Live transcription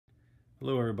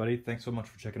Hello everybody, thanks so much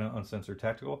for checking out Uncensored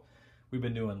Tactical. We've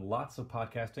been doing lots of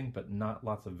podcasting, but not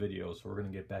lots of videos, so we're going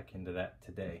to get back into that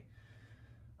today.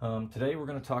 Today we're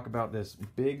going to talk about this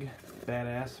big,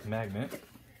 badass magnet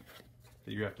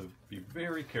that you have to be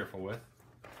very careful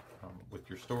with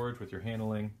your storage, with your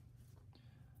handling.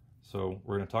 So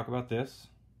we're going to talk about this,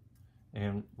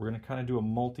 and we're going to kind of do a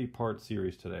multi-part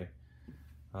series today.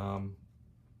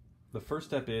 The first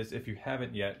step is, if you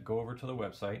haven't yet, go over to the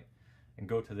website and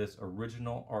go to this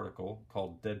original article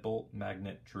called Deadbolt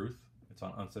Magnet Truth. It's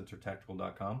on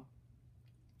uncensoredtactical.com,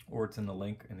 or it's in the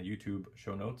link in the YouTube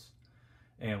show notes.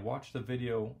 And watch the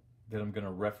video that I'm going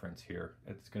to reference here.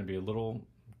 It's going to be a little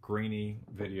grainy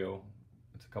video.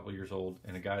 It's a couple years old,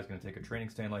 and a guy's going to take a training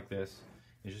stand like this.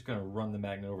 He's just going to run the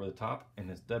magnet over the top, and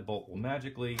this deadbolt will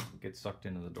magically get sucked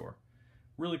into the door.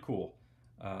 Really cool.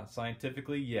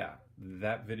 Scientifically, yeah,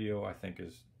 that video I think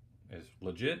is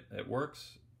legit. It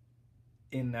works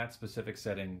in that specific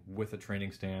setting with a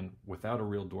training stand, without a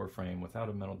real door frame, without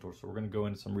a metal door. So we're going to go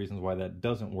into some reasons why that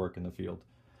doesn't work in the field,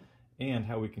 and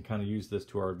how we can kind of use this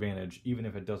to our advantage even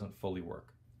if it doesn't fully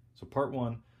work. So part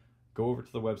one, go over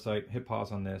to the website, hit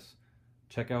pause on this,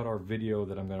 check out our video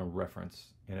that I'm going to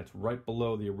reference, and it's right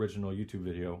below the original YouTube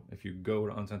video if you go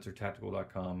to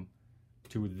uncensoredtactical.com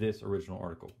to this original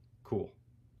article. Cool.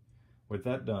 With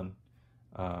that done,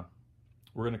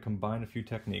 we're going to combine a few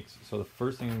techniques. So the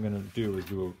first thing I'm going to do is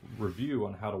do a review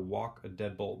on how to walk a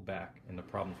deadbolt back and the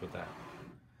problems with that.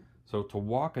 So to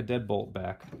walk a deadbolt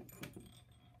back,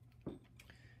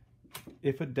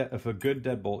 if a good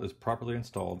deadbolt is properly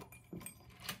installed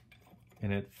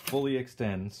and it fully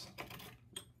extends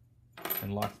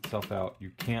and locks itself out,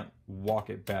 you can't walk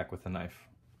it back with a knife.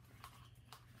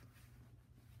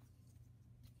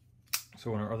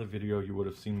 So in our other video, you would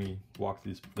have seen me walk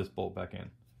this bolt back in.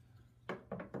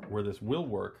 Where this will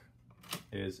work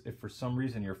is if for some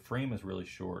reason your frame is really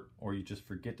short, or you just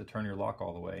forget to turn your lock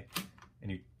all the way, and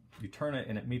you turn it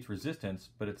and it meets resistance,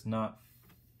 but it's not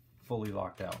fully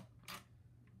locked out.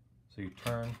 So you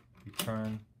turn,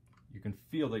 you can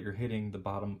feel that you're hitting the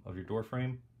bottom of your door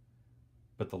frame,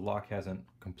 but the lock hasn't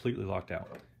completely locked out.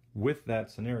 With that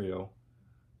scenario,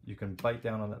 you can bite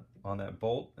down on that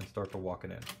bolt and start to walk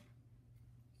it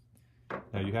in.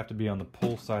 Now you have to be on the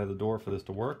pull side of the door for this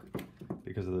to work,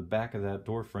 because of the back of that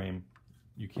door frame,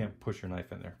 you can't push your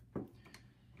knife in there.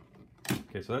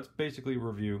 Okay, so that's basically a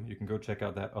review. You can go check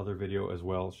out that other video as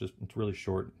well. It's really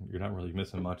short. You're not really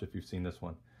missing much if you've seen this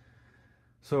one.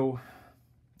 So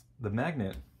the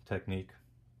magnet technique,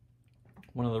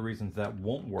 one of the reasons that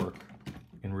won't work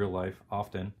in real life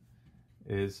often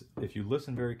is if you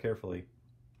listen very carefully.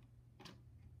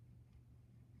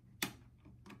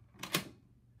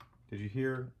 Did you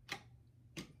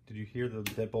hear the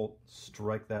deadbolt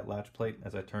strike that latch plate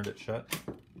as I turned it shut?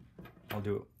 I'll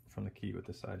do it from the key with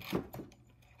this side.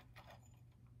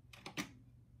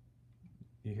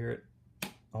 You hear it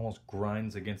almost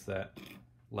grinds against that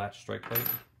latch strike plate?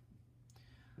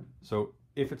 So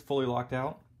if it's fully locked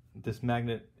out, this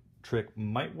magnet trick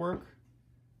might work,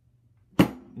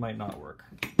 might not work.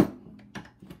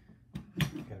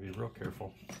 You gotta be real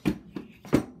careful.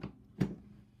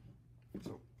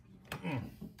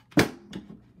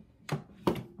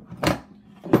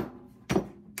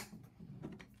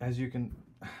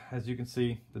 As you can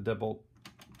see, the deadbolt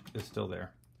is still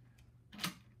there.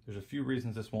 There's a few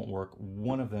reasons this won't work.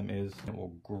 One of them is it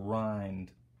will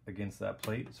grind against that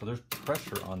plate. So there's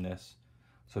pressure on this.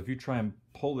 So if you try and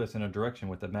pull this in a direction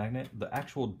with the magnet, the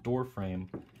actual door frame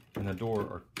and the door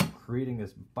are creating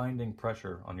this binding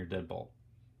pressure on your deadbolt.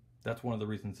 That's one of the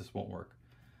reasons this won't work.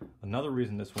 Another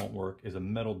reason this won't work is a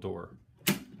metal door.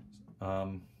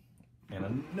 And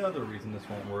another reason this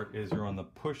won't work is you're on the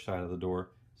push side of the door,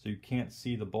 so you can't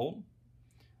see the bolt.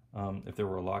 If there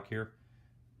were a lock here,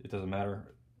 it doesn't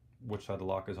matter which side the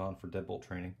lock is on for deadbolt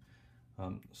training.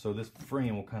 So this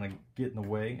frame will kind of get in the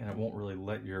way, and it won't really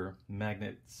let your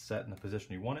magnet set in the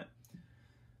position you want it.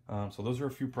 So those are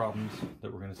a few problems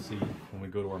that we're going to see when we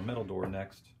go to our metal door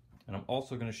next. And I'm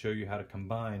also going to show you how to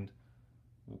combine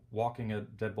walking a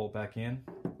deadbolt back in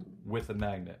with a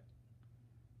magnet.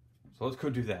 So let's go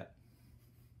do that.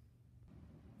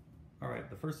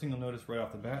 Alright, the first thing you'll notice right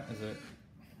off the bat is that,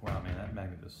 wow man, that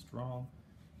magnet is strong,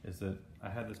 is that I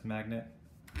had this magnet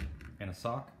in a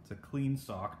sock. It's a clean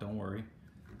sock, don't worry.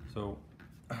 So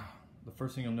the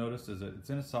first thing you'll notice is that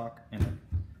it's in a sock and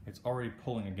it's already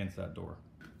pulling against that door.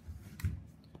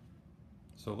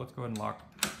 So let's go ahead and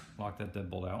lock that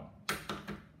deadbolt out.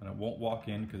 And it won't walk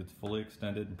in because it's fully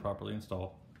extended and properly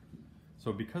installed.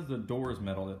 So because the door is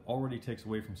metal, it already takes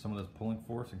away from some of this pulling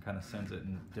force and kind of sends it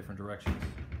in different directions.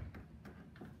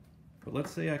 But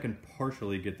let's say I can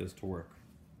partially get this to work.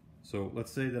 So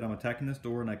let's say that I'm attacking this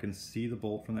door and I can see the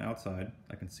bolt from the outside.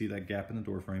 I can see that gap in the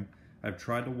door frame. I've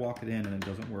tried to walk it in and it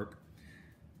doesn't work.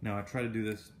 Now I try to do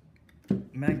this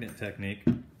magnet technique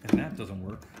and that doesn't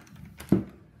work.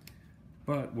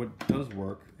 But what does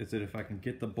work is that if I can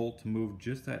get the bolt to move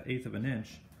just that 1/8 of an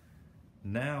inch,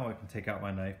 now I can take out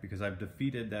my knife because I've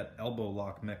defeated that elbow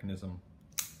lock mechanism.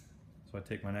 So I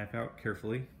take my knife out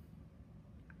carefully.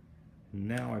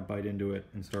 Now I bite into it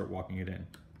and start walking it in.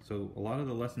 So a lot of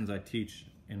the lessons I teach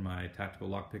in my tactical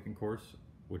lockpicking course,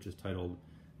 which is titled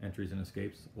Entries and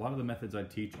Escapes, a lot of the methods I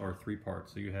teach are 3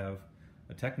 parts. So you have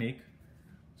a technique,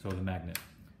 so the magnet.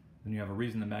 Then you have a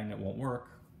reason the magnet won't work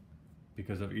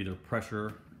because of either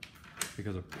pressure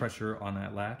on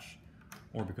that latch,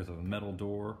 or because of a metal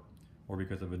door, or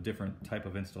because of a different type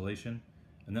of installation.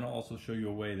 And then I'll also show you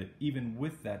a way that even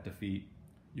with that defeat,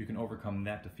 you can overcome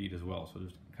that defeat as well. So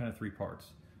there's kind of 3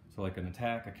 parts. So like an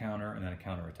attack, a counter, and then a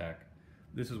counter attack.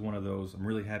 This is one of those. I'm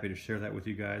really happy to share that with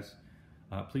you guys.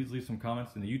 Please leave some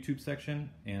comments in the YouTube section.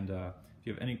 And if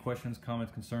you have any questions,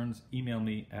 comments, concerns, email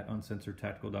me at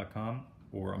uncensoredtactical.com,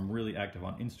 or I'm really active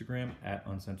on Instagram at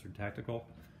uncensoredtactical.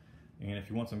 And if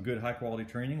you want some good high quality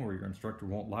training where your instructor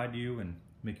won't lie to you and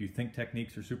make you think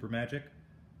techniques are super magic,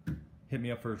 hit me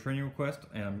up for a training request.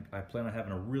 And I plan on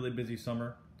having a really busy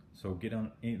summer. So get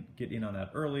in on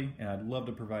that early, and I'd love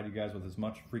to provide you guys with as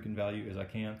much freaking value as I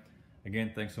can.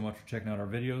 Again, thanks so much for checking out our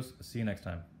videos. See you next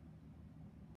time.